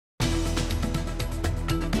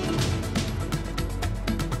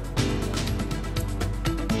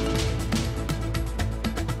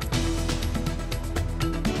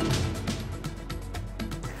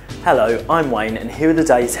Hello, I'm Wayne and here are the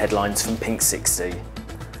day's headlines from Pinksixty.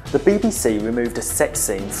 The BBC removed a sex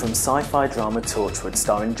scene from sci-fi drama Torchwood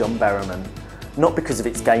starring John Barrowman, not because of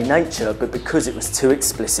its gay nature but because it was too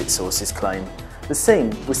explicit, sources claim. The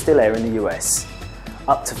scene will still air in the US.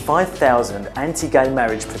 Up to 5,000 anti-gay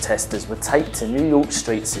marriage protesters were taped to New York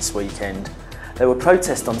streets this weekend. They will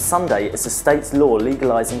protest on Sunday as the state's law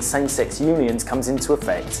legalising same-sex unions comes into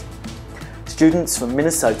effect. Students from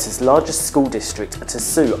Minnesota's largest school district are to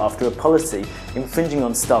sue after a policy infringing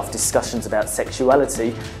on staff discussions about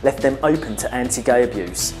sexuality left them open to anti-gay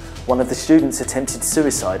abuse. One of the students attempted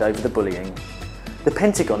suicide over the bullying. The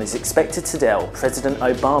Pentagon is expected to tell President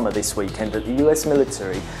Obama this weekend that the US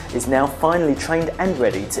military is now finally trained and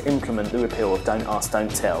ready to implement the repeal of Don't Ask,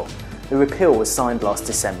 Don't Tell. The repeal was signed last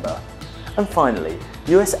December. And finally,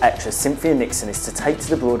 US actress Cynthia Nixon is to take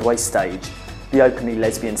to the Broadway stage. The openly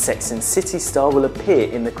lesbian Sex and City star will appear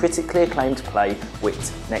in the critically acclaimed play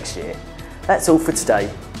Wit next year. That's all for today.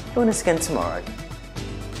 Join us again tomorrow.